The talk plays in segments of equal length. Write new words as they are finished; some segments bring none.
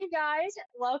guys.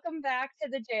 Welcome back to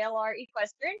the JLR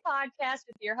Equestrian Podcast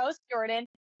with your host, Jordan.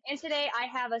 And today I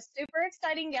have a super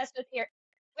exciting guest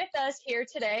with us here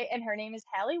today, and her name is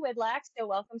Hallie Widlack. So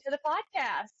welcome to the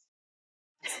podcast.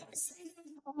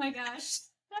 Oh my gosh.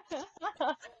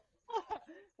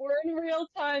 We're in real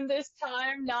time this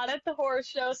time, not at the horse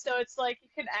show, so it's like you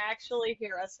can actually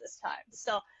hear us this time.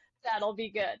 So that'll be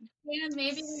good. And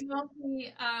maybe we won't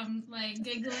be like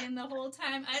giggling the whole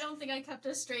time. I don't think I kept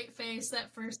a straight face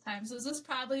that first time, so this is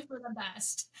probably for the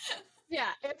best. Yeah,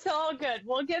 it's all good.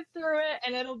 We'll get through it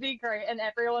and it'll be great and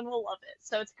everyone will love it.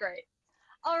 So it's great.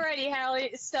 Alrighty,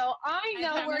 Hallie. So I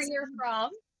know where you're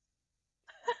from.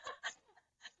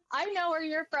 I know where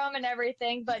you're from and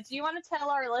everything, but do you want to tell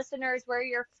our listeners where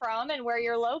you're from and where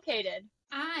you're located?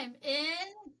 I'm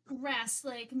in Grass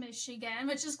Lake, Michigan,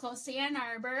 which is close to Ann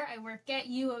Arbor. I work at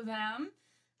U of M.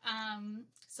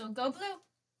 So go Blue.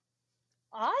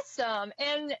 Awesome.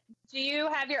 And do you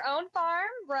have your own farm,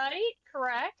 right?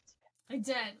 Correct? I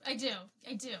do.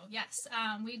 Yes.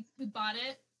 We bought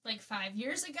it like 5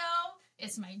 years ago.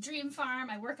 It's my dream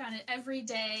farm. I work on it every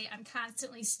day. I'm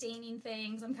constantly staining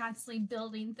things. I'm constantly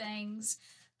building things.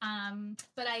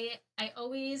 But I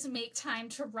always make time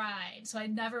to ride. So I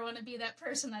never want to be that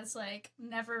person that's like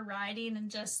never riding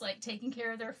and just like taking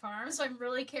care of their farm. So I'm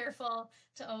really careful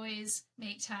to always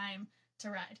make time to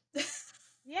ride.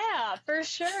 Yeah, for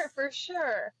sure, for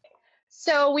sure.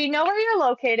 So we know where you're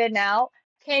located now.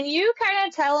 Can you kind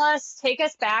of take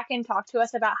us back and talk to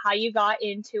us about how you got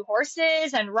into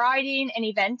horses and riding and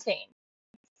eventing?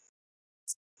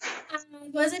 I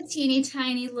was a teeny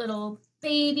tiny little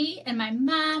baby, and my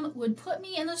mom would put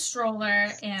me in the stroller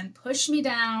and push me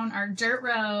down our dirt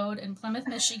road in Plymouth,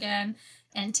 Michigan,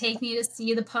 and take me to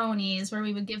see the ponies where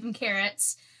we would give them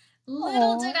carrots.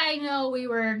 Little did I know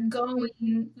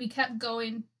we kept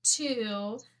going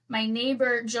to my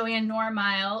neighbor, Joanne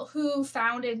Normile, who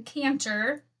founded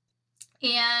Canter.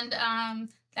 And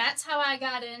that's how I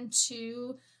got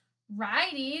into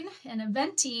riding and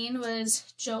eventing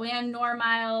was Joanne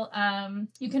Normile.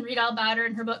 You can read all about her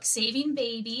in her book, Saving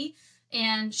Baby.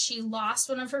 And she lost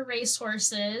one of her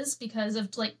racehorses because of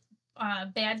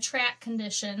bad track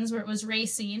conditions where it was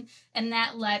racing. And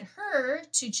that led her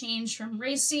to change from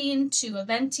racing to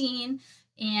eventing.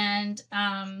 And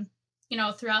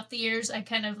throughout the years, I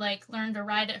kind of like learned to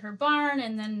ride at her barn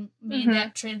and then made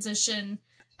that transition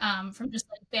from just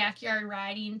like backyard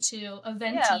riding to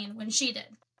eventing when she did.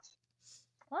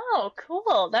 Oh,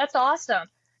 cool. That's awesome.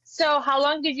 So how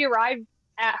long did you ride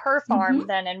at her farm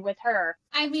then and with her?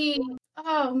 I mean,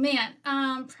 oh man,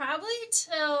 probably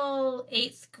till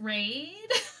 8th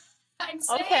grade, I'd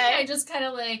say. Okay. I just kind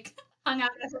of like hung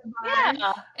out at her barn.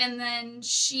 Yeah. And then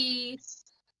she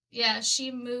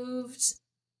moved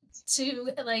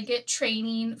to like get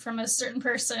training from a certain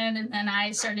person, and then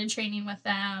I started training with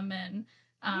them, and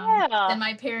then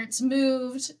my parents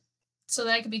moved so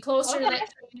that I could be closer to that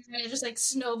trainer, and it just like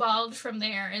snowballed from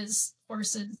there as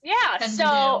horses tend to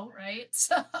do, right?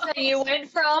 So you went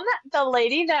from the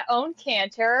lady that owned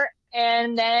Canter,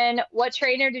 and then what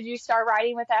trainer did you start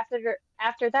riding with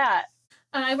after that?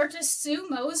 I worked with Sue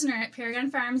Mosner at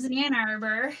Paragon Farms in Ann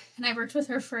Arbor, and I worked with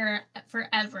her for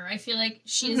forever. I feel like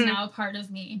she is now a part of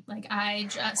me.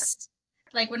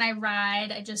 Like when I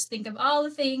ride, I just think of all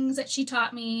the things that she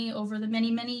taught me over the many,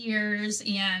 many years,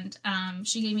 and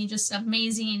she gave me just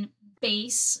amazing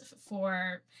base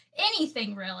for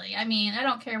anything, really. I mean, I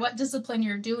don't care what discipline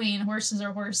you're doing, horses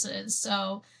are horses.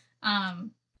 So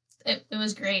it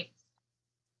was great.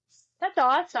 That's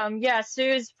awesome. Yeah,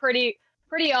 Sue's pretty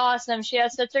awesome. She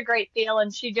has such a great feel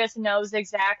and she just knows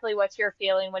exactly what you're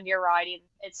feeling when you're riding.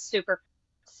 It's super,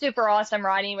 super awesome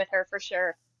riding with her for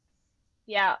sure.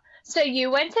 Yeah. So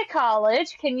you went to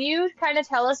college. Can you kind of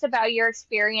tell us about your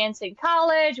experience in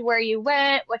college, where you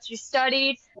went, what you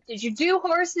studied? Did you do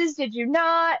horses? Did you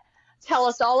not? Tell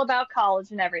us all about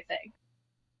college and everything.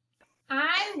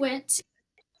 I went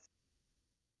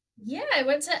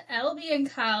to Albion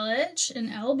College in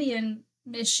Albion,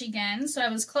 Michigan, so I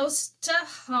was close to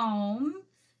home,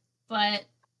 but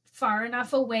far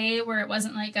enough away where it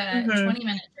wasn't like a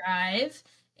 20-minute drive.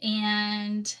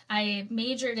 And I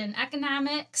majored in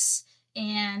economics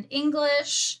and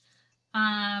English.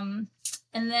 And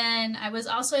then I was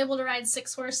also able to ride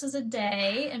 6 horses a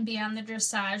day and be on the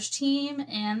dressage team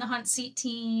and the hunt seat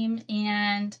team.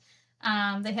 And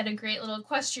they had a great little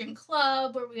equestrian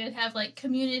club where we would have like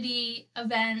community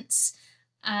events.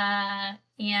 And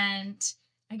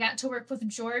I got to work with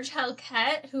George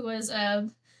Halkett, who was a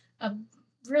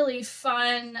really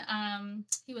fun,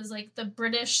 he was like the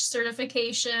British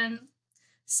certification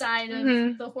side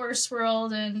of the horse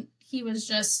world, and he was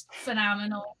just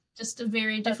phenomenal. just a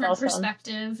very That's different awesome.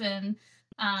 perspective, and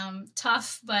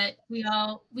tough, but we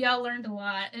all learned a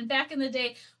lot. And back in the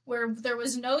day where there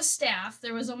was no staff,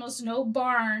 there was almost no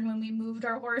barn when we moved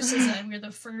our horses in. We were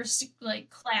the first like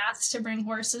class to bring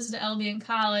horses to Albion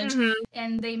College, Hmm.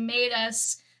 and they made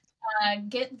us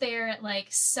get there at like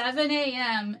 7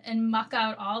 a.m. and muck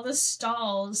out all the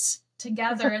stalls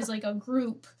together as like a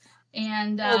group,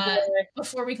 and Oh boy.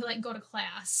 before we could like go to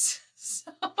class.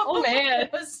 So Oh man.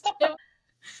 it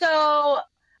So,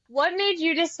 what made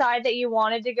you decide that you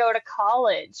wanted to go to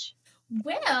college?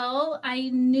 well, I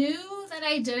knew that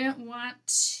I didn't want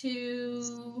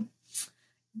to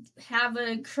have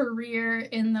a career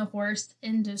in the horse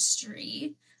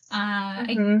industry.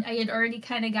 Hmm. I had already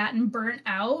kind of gotten burnt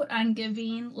out on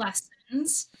giving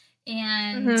lessons,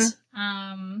 and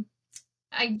Hmm.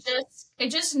 I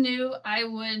just knew I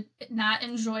would not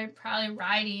enjoy probably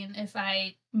riding if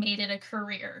I made it a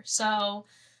career. So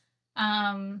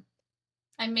um,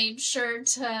 I made sure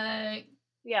to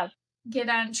Yeah. get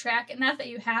on track. And not that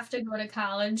you have to go to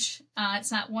college,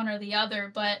 it's not one or the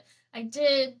other, but I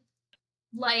did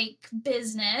like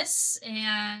business,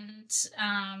 and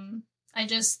I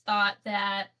just thought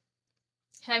that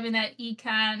having that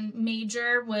econ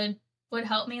major would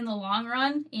help me in the long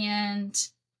run. And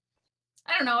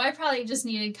I don't know, I probably just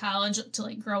needed college to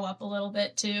like grow up a little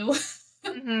bit too.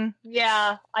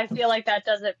 Yeah, I feel like that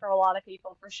does it for a lot of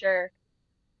people for sure.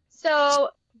 So,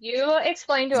 you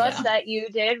explained to us Yeah. that you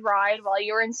did ride while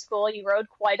you were in school. You rode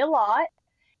quite a lot.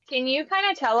 Can you kind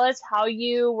of tell us how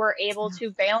you were able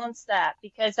to balance that?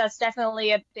 Because that's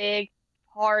definitely a big,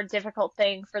 hard, difficult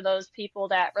thing for those people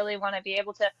that really want to be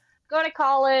able to go to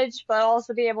college, but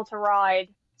also be able to ride.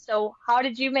 So, how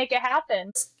did you make it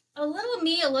happen? A little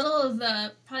me, a little of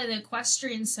the probably the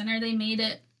equestrian center. They made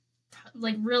it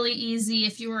like really easy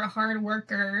if you were a hard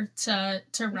worker to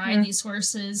ride Hmm. these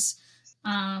horses.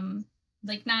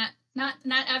 Like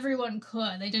not everyone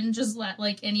could. They didn't just let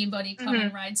like anybody come Hmm.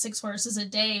 and ride 6 horses a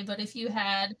day. But if you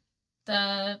had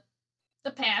the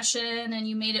the passion and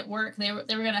you made it work, they were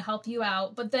going to help you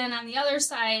out. But then on the other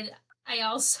side, I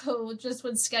also just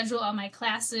would schedule all my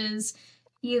classes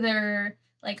either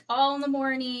like all in the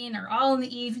morning or all in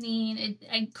the evening.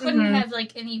 I couldn't Hmm. have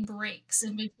like any breaks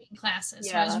in between classes,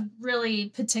 so I was Yeah. really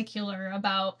particular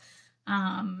about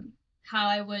how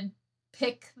I would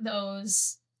pick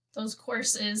those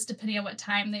courses depending on what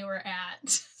time they were at.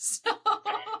 So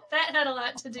that had a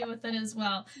lot to do with it as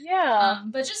well. Yeah.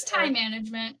 But just time Sure.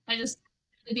 management. I just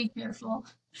had to be careful.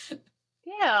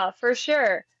 Yeah, for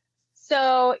sure.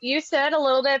 So you said a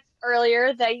little bit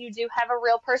earlier that you do have a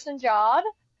real person job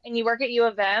and you work at U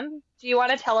of M. Do you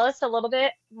want to tell us a little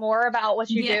bit more about what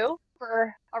you Yeah, do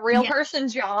for a real yeah, person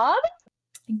job?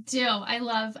 I do. I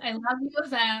love U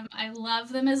of M. I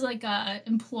love them as like a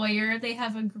employer. They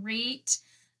have a great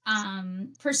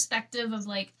perspective of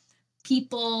like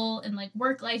people and like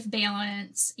work life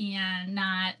balance and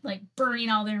not like burning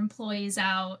all their employees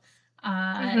out.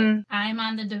 Hmm. I'm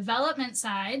on the development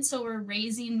side, so we're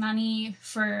raising money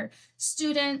for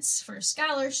students for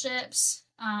scholarships,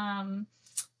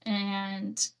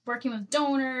 and working with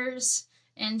donors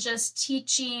and just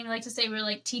teaching. I like to say we're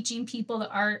like teaching people the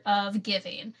art of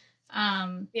giving.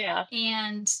 Yeah.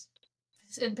 And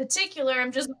in particular,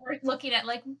 I'm just looking at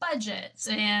like budgets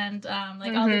and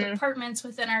like all the Hmm. departments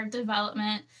within our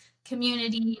development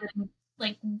community and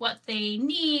like what they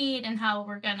need and how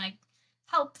we're gonna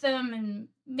help them and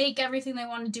make everything they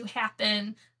want to do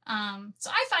happen. So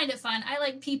I find it fun. I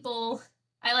like people.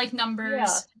 I like Yeah.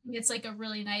 numbers. It's like a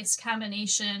really nice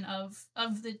combination of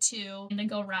the two and to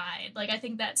go ride. Like I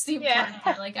think that's the Yeah. important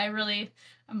part. Like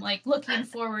I'm like looking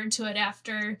forward to it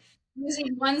after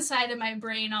using one side of my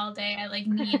brain all day. I like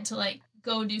need to like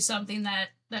go do something that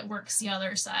works the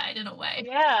other side in a way.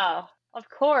 Yeah, of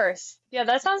course. Yeah,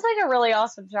 that sounds like a really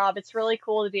awesome job. It's really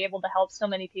cool to be able to help so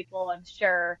many people, I'm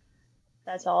sure.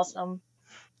 That's awesome.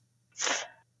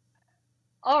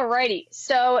 Alrighty,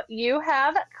 so you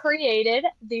have created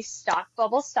the Stock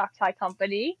Bubble Stock Tie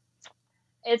Company.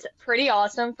 It's pretty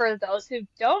awesome for those who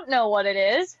don't know what it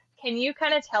is. Can you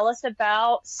kind of tell us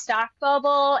about Stock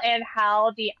Bubble and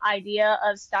how the idea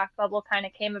of Stock Bubble kind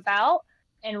of came about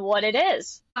and what it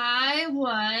is? I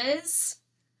was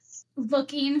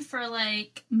looking for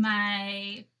like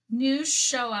my new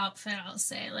show outfit, I'll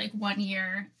say, like one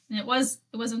year. And it was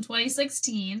in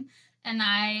 2016, and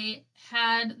I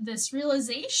had this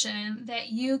realization that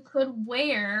you could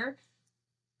wear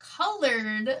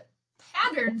colored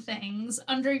pattern things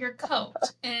under your coat.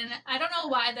 And I don't know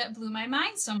why that blew my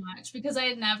mind so much because I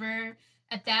had never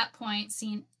at that point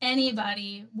seen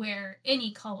anybody wear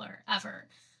any color ever.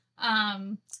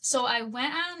 So I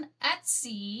went on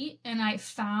Etsy and I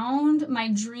found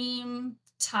my dream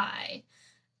tie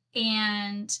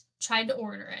and tried to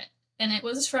order it. And it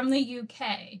was from the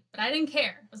UK, but I didn't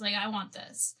care. I was like, I want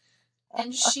this.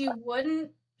 And she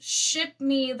wouldn't ship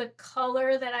me the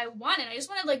color that I wanted. I just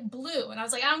wanted like blue. And I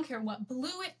was like, I don't care what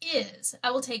blue it is. I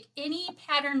will take any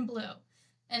pattern blue.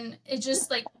 And it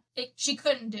just like, she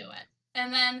couldn't do it.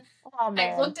 And then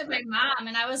I looked at my mom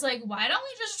and I was like, why don't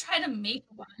we just try to make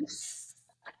one?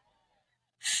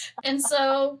 And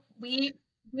so we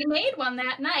made one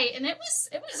that night, and it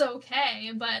was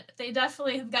okay, but they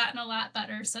definitely have gotten a lot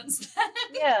better since then.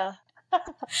 Yeah.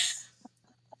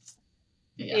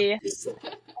 Yeah.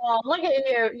 Oh, look at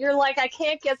you. You're like, I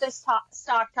can't get this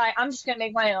stock tie. I'm just going to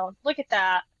make my own. Look at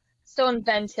that. So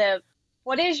inventive.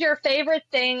 What is your favorite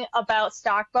thing about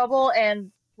Stock Bubble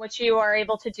and what you are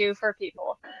able to do for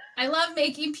people? I love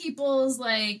making people's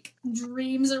like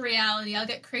dreams a reality. I'll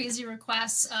get crazy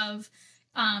requests of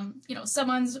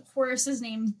someone's horse is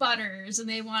named Butters and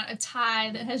they want a tie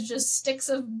that has just sticks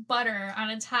of butter on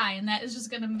a tie, and that is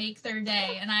just going to make their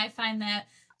day. And I find that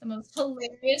the most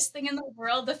hilarious thing in the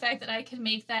world, the fact that I can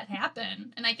make that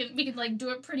happen, and we can like do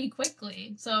it pretty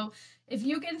quickly. So if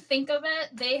you can think of it,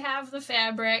 they have the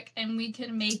fabric and we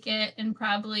can make it in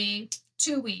probably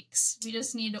 2 weeks. We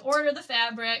just need to order the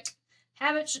fabric,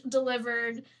 have it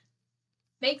delivered,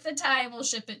 make the tie, and we'll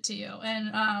ship it to you.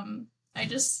 And I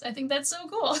think that's so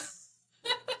cool.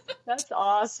 That's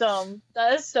awesome.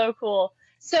 That is so cool.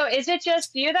 So is it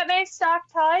just you that makes stock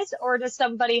ties, or does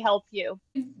somebody help you?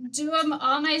 I do them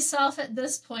all myself at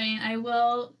this point. I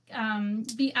will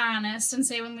be honest and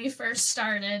say when we first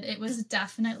started, it was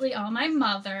definitely all my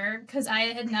mother, because I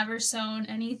had never sewn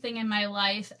anything in my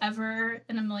life ever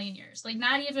in a million years. Like,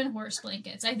 not even horse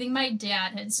blankets. I think my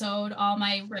dad had sewed all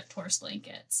my ripped horse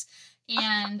blankets.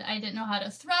 And I didn't know how to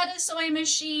thread a sewing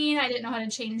machine. I didn't know how to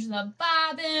change the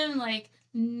bobbin, like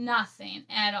nothing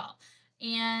at all.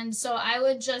 And so I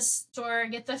would just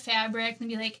get the fabric and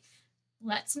be like,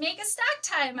 let's make a stock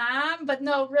tie, Mom. But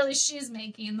no, really, she's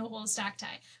making the whole stock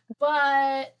tie.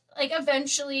 But like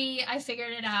eventually I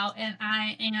figured it out, and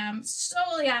I am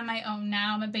solely on my own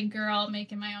now. I'm a big girl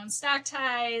making my own stock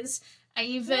ties. I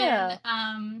even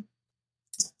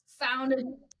found a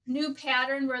new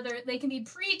pattern where they can be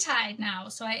pre-tied now.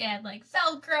 So I add like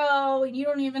Velcro, and you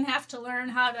don't even have to learn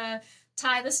how to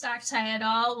tie the stock tie at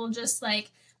all. We'll just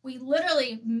we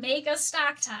literally make a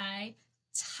stock tie,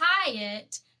 tie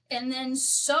it, and then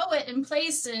sew it in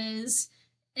places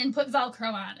and put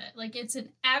Velcro on it. Like, it's an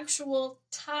actual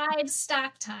tied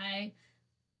stock tie,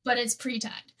 but it's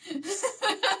pre-tied.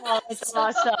 Oh, that's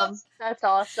awesome. That's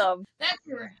awesome. That's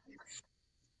correct.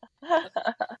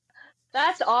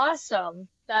 That's awesome.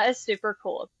 That is super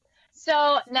cool.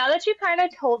 So now that you kind of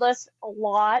told us a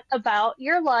lot about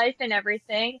your life and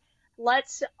everything,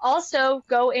 let's also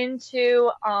go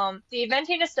into the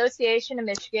Eventing Association of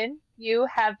Michigan. You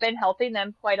have been helping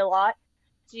them quite a lot.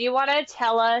 Do you want to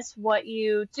tell us what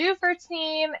you do for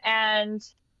team and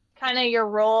kind of your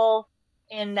role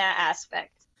in that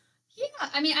aspect? Yeah,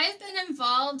 I mean, I've been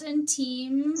involved in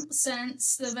team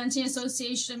since the Eventing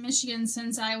Association of Michigan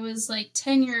since I was like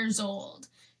 10 years old.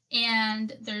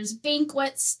 And there's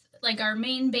banquets, like our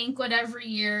main banquet every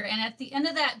year. And at the end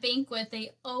of that banquet,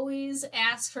 they always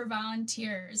ask for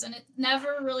volunteers. And it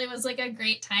never really was like a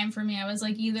great time for me. I was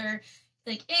like either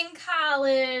like in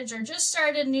college or just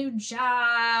started a new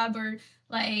job, or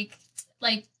like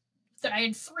I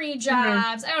had 3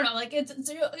 jobs. I don't know. Like, you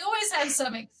always have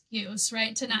some excuse,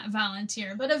 right, to not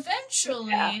volunteer. But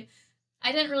eventually,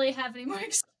 I didn't really have any more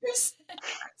excuses.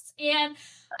 And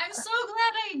I'm so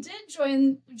glad I did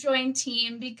join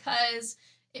team, because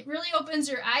it really opens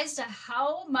your eyes to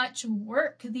how much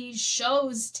work these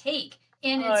shows take.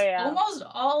 And it's almost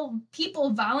all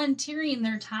people volunteering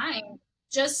their time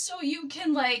just so you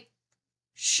can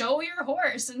show your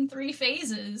horse in 3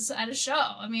 phases at a show.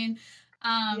 I mean,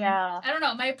 I don't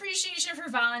know. My appreciation for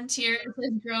volunteers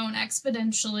has grown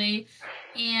exponentially,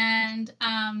 and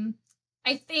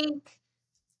I think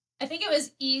it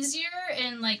was easier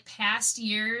in past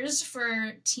years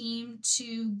for team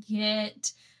to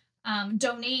get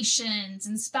donations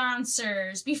and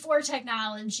sponsors before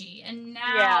technology, and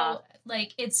now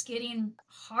it's getting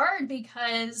hard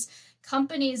because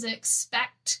companies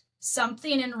expect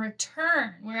something in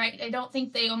return, where I don't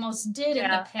think they almost did in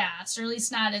the past, or at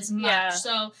least not as much.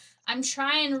 So I'm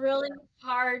trying really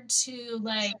hard to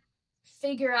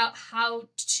figure out how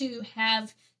to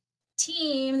have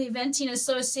team, the Eventing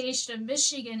Association of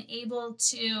Michigan, able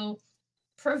to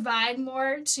provide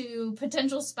more to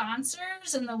potential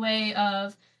sponsors in the way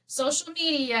of social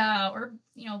media or,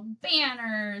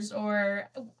 banners or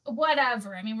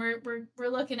whatever. I mean, we're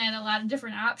looking at a lot of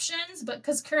different options, but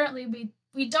because currently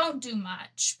we don't do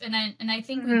much, and I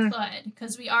think we Hmm. could,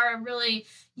 because we are a really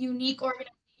unique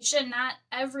organization. Not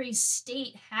every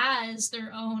state has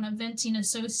their own eventing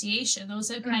association. Those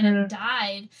have kind of Hmm.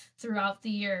 died throughout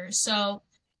the years. So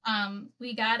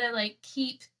we gotta like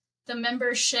keep the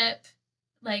membership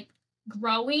like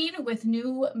growing with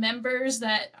new members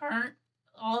that aren't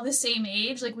all the same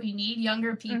age. Like we need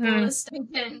younger people Hmm. to step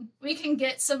in. We can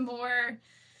get some more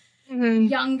Hmm.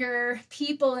 younger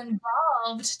people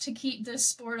involved to keep this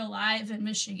sport alive in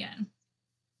Michigan.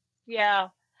 Yeah.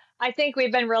 I think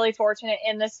we've been really fortunate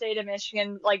in the state of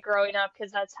Michigan, like growing up,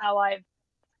 because that's how I've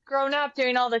grown up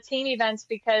doing all the team events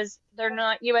because they're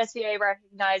not USDA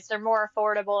recognized. They're more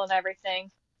affordable and everything,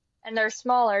 and they're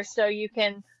smaller, so you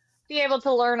can be able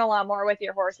to learn a lot more with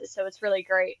your horses. So it's really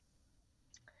great.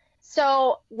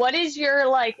 So, what is your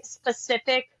like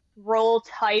specific role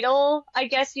title, I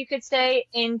guess you could say,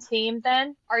 in team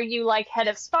then? Are you like head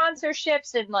of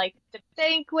sponsorships and like the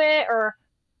banquet, or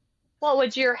what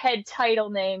would your head title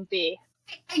name be?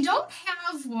 I don't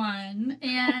have one,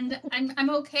 and I'm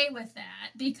okay with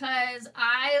that because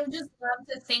I just love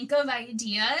to think of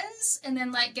ideas and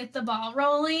then like get the ball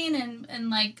rolling, and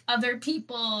like other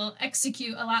people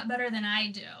execute a lot better than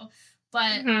I do.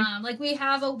 But Hmm. like we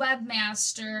have a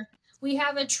webmaster, we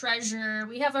have a treasurer,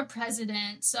 we have a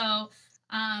president. So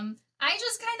I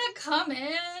just kind of come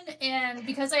in, and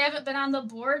because I haven't been on the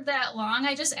board that long,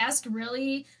 I just ask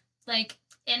really like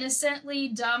innocently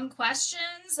dumb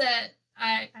questions that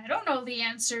I don't know the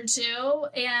answer to,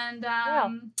 and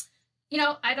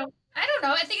Yeah, I don't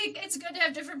know. I think it's good to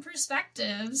have different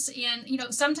perspectives, and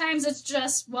sometimes it's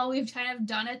just, well, we've kind of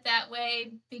done it that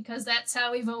way because that's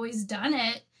how we've always done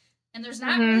it, and there's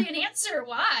not hmm, really an answer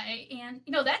why, and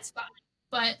that's fine.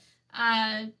 But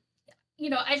uh,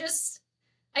 I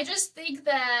just think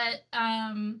that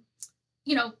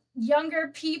younger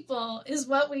people is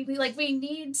what we like. We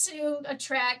need to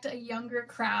attract a younger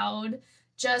crowd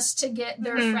just to get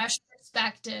their hmm. fresh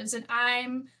perspectives. And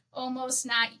I'm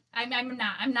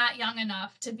not young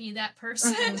enough to be that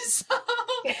person. Hmm. So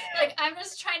like I'm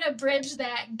just trying to bridge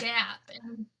that gap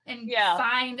and Yeah,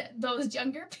 find those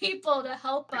younger people to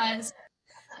help us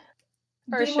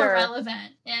for be more sure.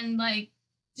 relevant and like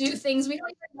do things we don't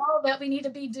even know that we need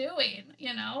to be doing.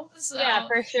 Yeah, So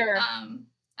for sure.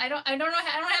 I don't know, I don't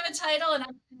have a title, and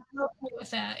I'm okay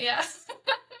with that. Yeah.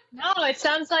 No, it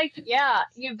sounds like, yeah,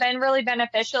 you've been really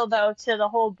beneficial though to the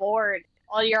whole board,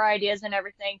 all your ideas and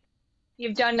everything.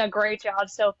 You've done a great job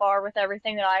so far with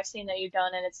everything that I've seen that you've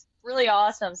done, and it's really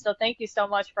awesome. So thank you so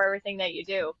much for everything that you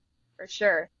do, for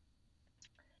sure.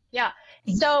 Yeah.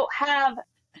 So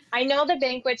I know the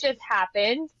banquet just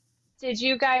happened. Did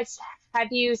you guys,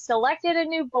 have you selected a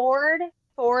new board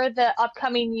for the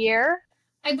upcoming year?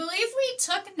 I believe we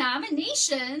took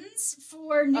nominations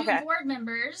for new Okay. board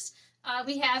members.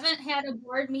 We haven't had a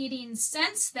board meeting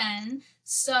since then.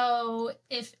 So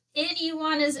if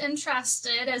anyone is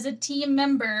interested as a team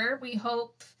member, we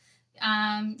hope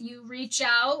you reach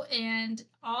out. And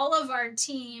all of our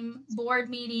team board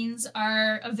meetings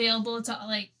are available to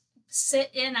like sit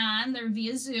in on. They're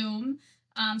via Zoom.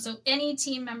 So any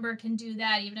team member can do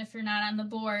that, even if you're not on the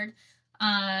board.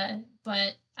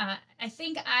 But I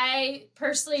think I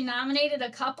personally nominated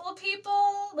a couple of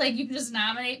people. Like you can just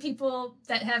nominate people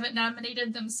that haven't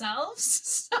nominated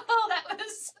themselves.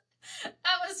 So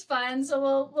that was fun.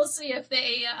 So we'll see if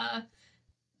they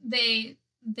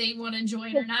want to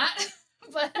join or not.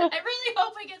 But I really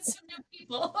hope we get some new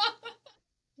people.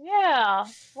 Yeah.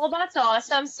 Well, that's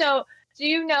awesome. So, do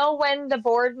you know when the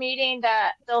board meeting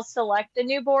that they'll select the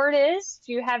new board is?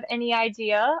 Do you have any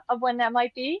idea of when that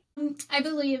might be? I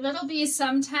believe it'll be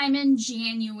sometime in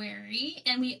January,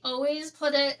 and we always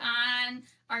put it on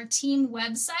our team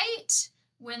website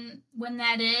when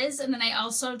that is, and then I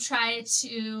also try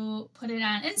to put it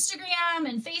on Instagram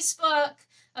and Facebook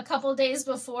a couple days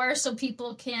before so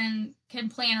people can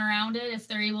plan around it if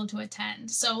they're able to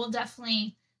attend. So we'll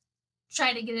definitely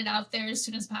try to get it out there as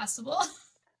soon as possible.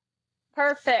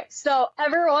 Perfect. So,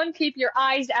 everyone, keep your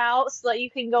eyes out so that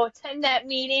you can go attend that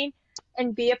meeting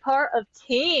and be a part of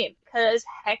team. Because,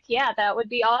 heck yeah, that would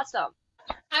be awesome.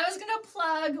 I was gonna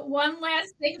plug one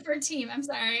last thing for team. I'm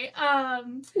sorry.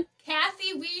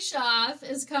 Kathy Weishoff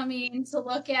is coming to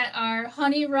look at our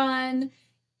Honey Run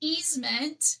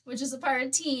easement, which is a part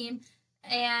of team,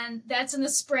 and that's in the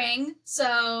spring.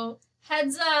 So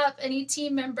heads up, any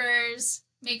team members,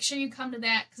 make sure you come to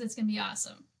that because it's gonna be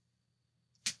awesome.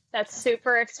 That's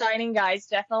super exciting, guys.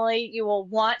 Definitely, you will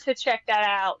want to check that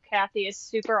out. Kathy is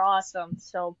super awesome.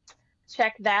 So,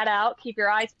 check that out. Keep your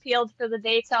eyes peeled for the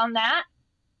dates on that.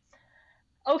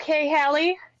 Okay,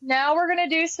 Hallie, now we're going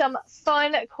to do some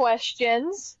fun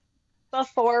questions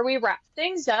before we wrap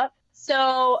things up.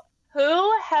 So,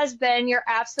 who has been your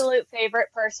absolute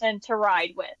favorite person to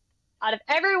ride with? Out of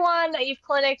everyone that you've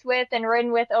clinicked with and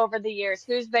ridden with over the years,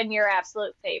 who's been your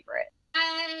absolute favorite?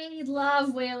 I love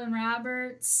Waylon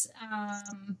Roberts,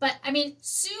 but I mean,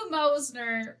 Sue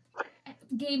Mosner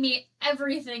gave me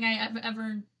everything I have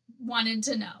ever wanted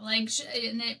to know. Like,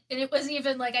 and it was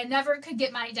even like I never could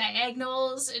get my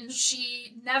diagonals, and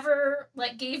she never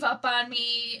like gave up on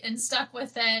me and stuck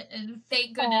with it. And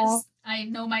thank goodness I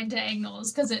know my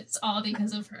diagonals because it's all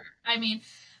because of her. I mean,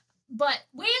 but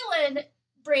Waylon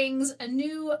brings a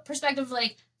new perspective,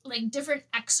 like different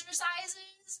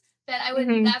exercises that I would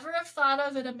never have thought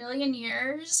of in a million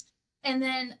years, and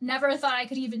then never thought I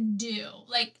could even do.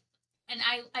 Like, and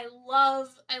I love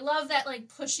that like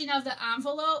pushing of the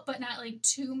envelope, but not like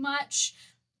too much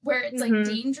where it's like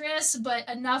dangerous, but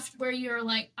enough where you're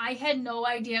like, I had no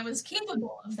idea I was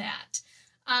capable of that.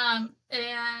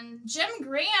 And Jim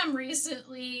Graham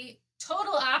recently,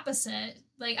 total opposite.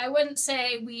 Like, I wouldn't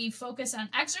say we focus on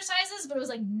exercises, but it was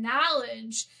like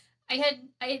knowledge.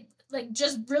 I like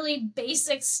just really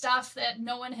basic stuff that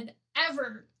no one had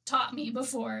ever taught me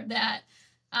before that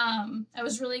I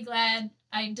was really glad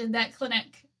I did that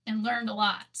clinic and learned a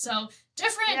lot. So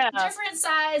different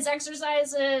size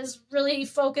exercises, really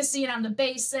focusing on the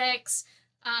basics.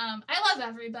 I love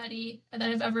everybody that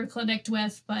I've ever clinicked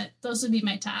with, but those would be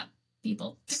my top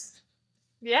people.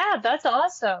 Yeah, that's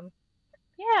awesome.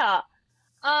 Yeah.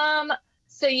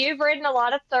 So you've ridden a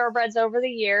lot of thoroughbreds over the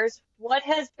years. What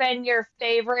has been your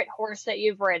favorite horse that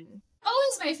you've ridden?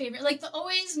 Always my favorite. Like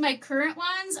always my current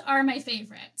ones are my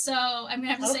favorite. So I'm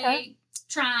gonna have to say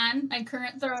Tron, my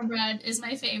current thoroughbred, is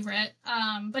my favorite.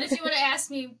 But if you would have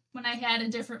asked me when I had a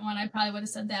different one, I probably would have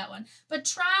said that one. But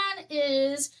Tron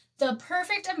is the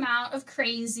perfect amount of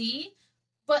crazy,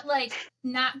 but like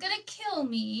not gonna kill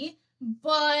me,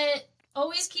 but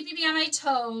always keeping me on my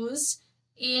toes.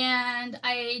 And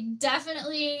I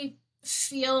definitely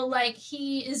feel like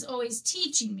he is always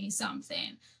teaching me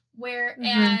something.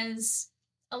 Whereas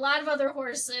a lot of other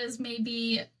horses,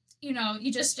 maybe,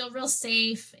 you just feel real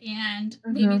safe and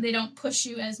maybe they don't push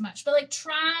you as much. But like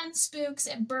Tron spooks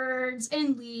at birds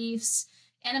and leaves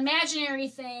and imaginary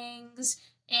things.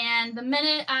 And the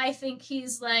minute I think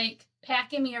he's like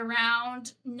packing me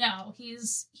around, no,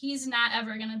 he's not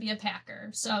ever going to be a packer.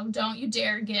 So don't you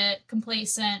dare get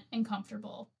complacent and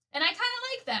comfortable. And I kind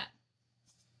of like that.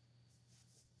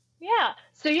 Yeah.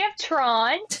 So you have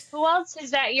Tron. Who else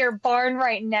is at your barn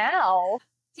right now?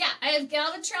 Yeah, I have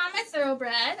Galvatron, my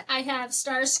thoroughbred. I have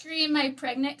Starscream, my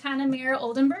pregnant Connemara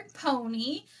Oldenburg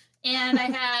pony. And I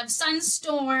have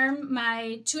Sunstorm,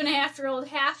 my 2.5-year-old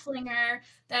halflinger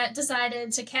that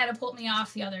decided to catapult me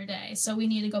off the other day. So we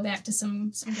need to go back to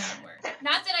some groundwork.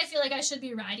 Not that I feel like I should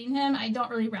be riding him. I don't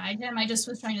really ride him. I just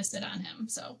was trying to sit on him.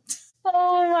 So.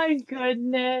 Oh my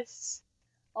goodness.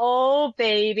 Oh,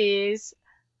 babies.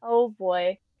 Oh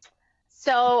boy.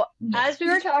 So, as we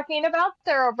were talking about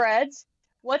thoroughbreds,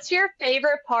 what's your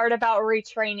favorite part about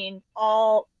retraining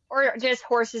or just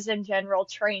horses in general,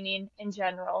 training in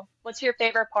general? What's your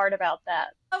favorite part about that?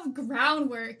 Of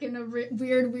groundwork in a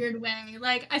weird way.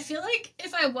 Like, I feel like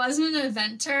if I wasn't an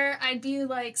eventer, I'd be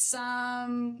like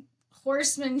some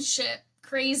horsemanship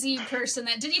crazy person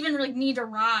that didn't even really need to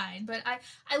ride. But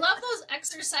I love those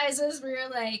exercises where you're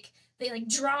like, they like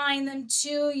drawing them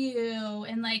to you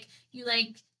and like you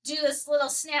like do this little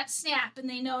snap and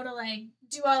they know to like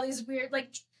do all these weird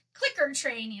like clicker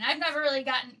training. I've never really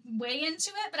gotten way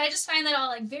into it, but I just find that all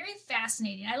like very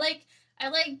fascinating. I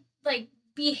like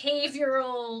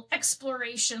behavioral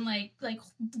exploration, like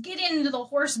get into the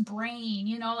horse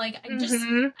brain, like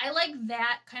I like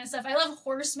that kind of stuff. I love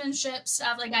horsemanship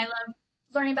stuff. Like I love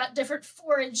learning about different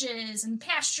forages and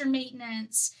pasture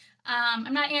maintenance.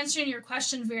 I'm not answering your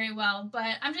question very well,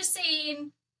 but I'm just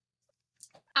saying,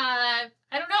 I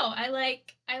don't know. I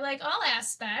like all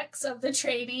aspects of the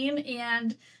training,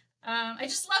 and I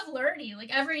just love learning.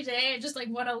 Like every day, I just like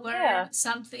want to learn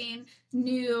something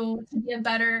new to be a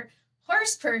better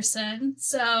horse person.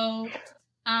 So,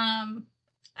 I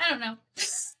don't know.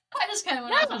 I just kind of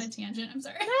went off on a tangent. I'm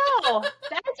sorry. No,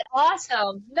 that's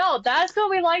awesome. No, that's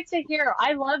what we like to hear.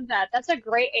 I love that. That's a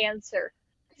great answer.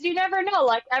 Because you never know.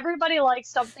 Like, everybody likes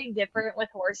something different with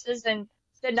horses, and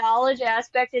the knowledge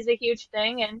aspect is a huge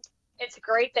thing. And it's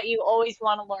great that you always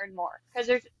want to learn more because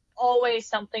there's always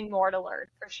something more to learn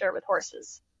for sure with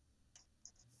horses.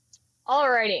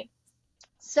 Alrighty.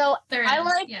 So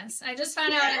yes. I just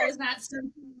found out I was not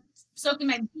soaking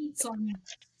my beats on.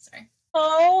 Sorry.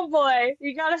 Oh boy,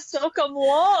 you gotta soak them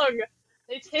long.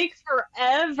 They take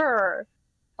forever.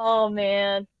 Oh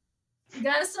man. You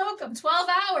gotta soak them 12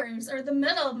 hours, or the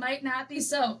middle might not be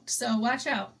soaked, so watch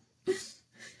out.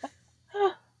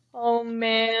 Oh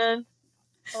man.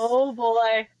 Oh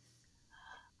boy.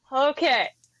 Okay.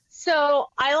 So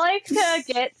I like to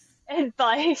get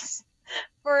advice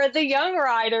for the young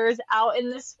riders out in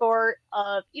the sport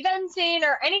of eventing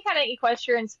or any kind of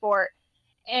equestrian sport.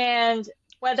 And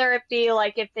whether it be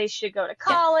like if they should go to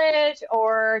Yeah. college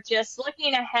or just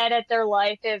looking ahead at their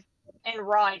life if and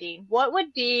riding, what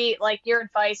would be like your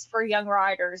advice for young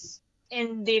riders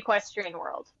in the equestrian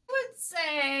world? I would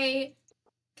say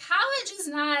college is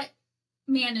not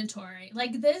mandatory.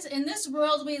 Like this in this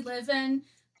world we live in,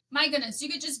 my goodness, you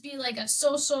could just be like a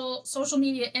social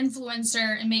media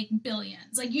influencer and make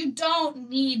billions. Like you don't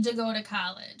need to go to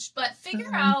college, but figure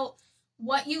Hmm. out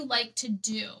what you like to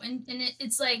do. And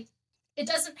it's like it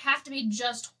doesn't have to be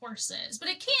just horses, but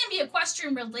it can be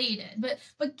equestrian related.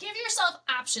 But give yourself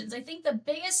options. I think the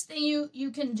biggest thing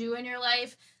you can do in your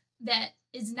life that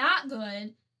is not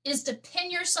good is to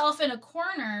pin yourself in a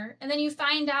corner and then you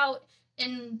find out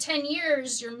in 10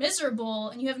 years you're miserable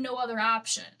and you have no other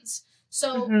options.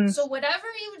 So Hmm. so whatever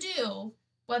you do,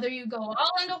 whether you go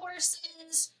all into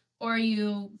horses or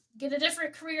you get a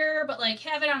different career but like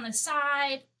have it on the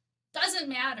side, doesn't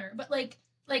matter. But like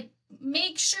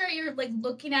make sure you're like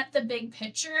looking at the big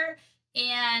picture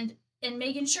and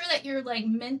making sure that you're like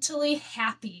mentally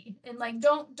happy and like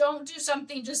don't do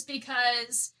something just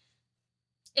because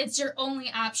it's your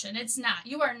only option. It's not.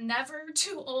 You are never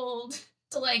too old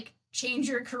to like change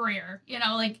your career. You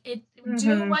know, like it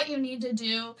do Hmm. what you need to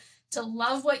do to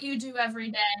love what you do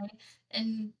every day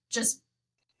and just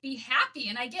be happy.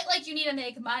 And I get like you need to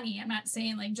make money. I'm not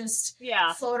saying like just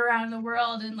Yeah. float around the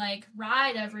world and like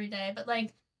ride every day, but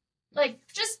like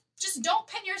just don't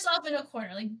pin yourself in a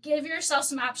corner. Like give yourself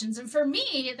some options. And for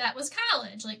me, that was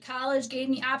college. Like college gave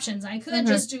me options. I could Hmm.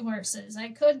 just do horses. I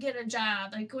could get a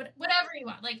job. Like whatever you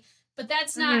want. Like, but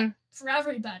that's not Hmm. for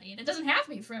everybody. And it doesn't have to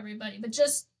be for everybody. But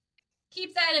just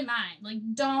keep that in mind. Like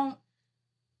don't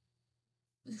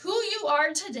who you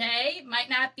are today might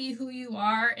not be who you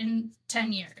are in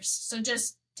 10 years. So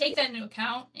just take that into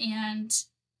account and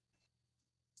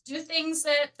do things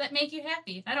that make you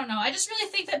happy. I don't know. I just really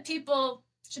think that people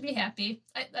should be happy.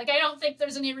 I don't think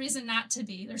there's any reason not to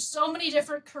be. There's so many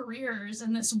different careers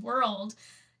in this world,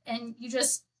 and you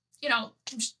just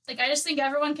like I just think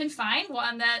everyone can find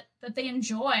one that they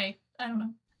enjoy. I don't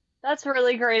know. That's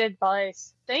really great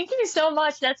advice. Thank you so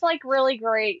much. That's like really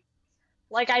great.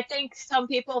 Like I think some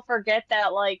people forget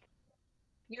that like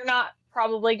you're not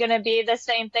probably going to be the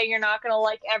same thing. You're not going to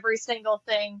like every single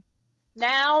thing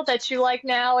now that you like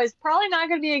now is probably not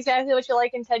going to be exactly what you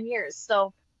like in 10 years.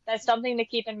 So that's something to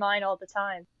keep in mind all the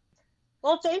time.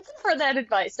 Well, thank you for that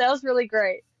advice. That was really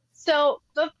great. So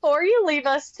before you leave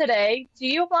us today, do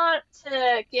you want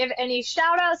to give any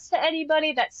shout outs to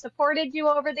anybody that supported you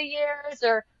over the years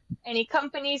or any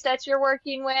companies that you're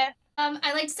working with?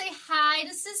 I like to say hi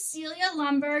to Cecilia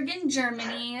Lumberg in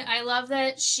Germany. I love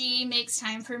that she makes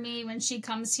time for me when she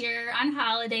comes here on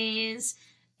holidays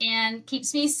and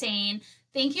keeps me sane.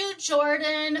 Thank you,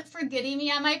 Jordan, for getting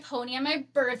me on my pony on my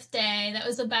birthday. That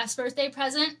was the best birthday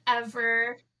present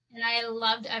ever, and I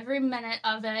loved every minute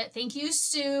of it. Thank you,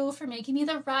 Sue, for making me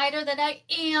the rider that I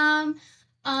am.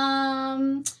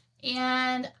 Um,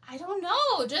 and I don't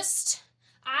know, just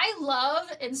I love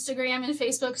Instagram and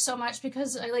Facebook so much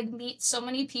because I like meet so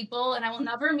many people and I will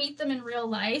never meet them in real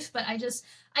life, but I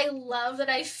love that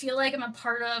I feel like I'm a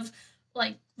part of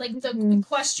like the Mhm.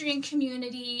 equestrian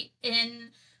community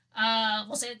in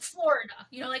we'll say like Florida.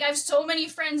 You know, like I have so many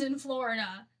friends in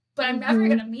Florida, but I'm never Mhm.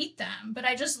 gonna meet them. But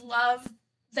I just love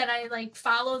that I like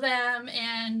follow them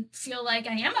and feel like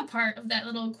I am a part of that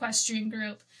little equestrian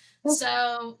group.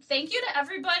 So thank you to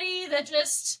everybody that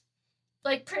just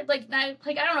like not,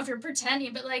 like I don't know if you're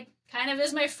pretending, but like kind of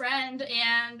is my friend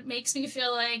and makes me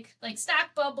feel like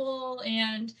Stack Bubble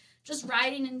and just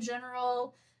riding in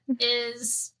general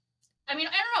is. I mean,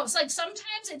 I don't know. It's like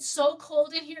sometimes it's so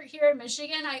cold in here in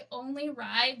Michigan. I only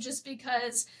ride just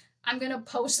because I'm gonna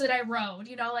post that I rode.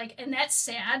 You know, like, and that's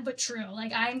sad but true.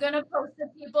 Like, I'm gonna post the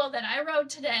people that I rode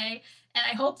today, and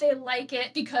I hope they like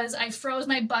it because I froze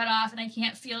my butt off and I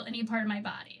can't feel any part of my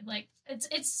body. Like,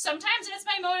 it's sometimes that's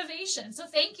my motivation. So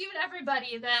thank you to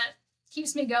everybody that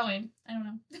keeps me going. I don't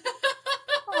know.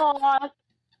 Aw,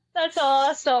 that's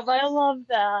awesome. I love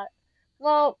that.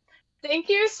 Well, thank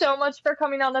you so much for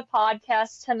coming on the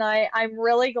podcast tonight. I'm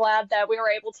really glad that we were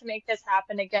able to make this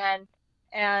happen again.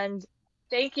 And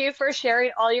thank you for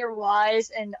sharing all your wise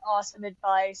and awesome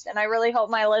advice. And I really hope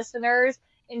my listeners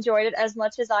enjoyed it as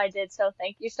much as I did. So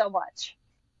thank you so much.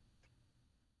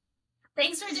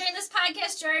 Thanks for doing this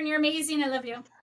podcast, Jordan. You're amazing. I love you.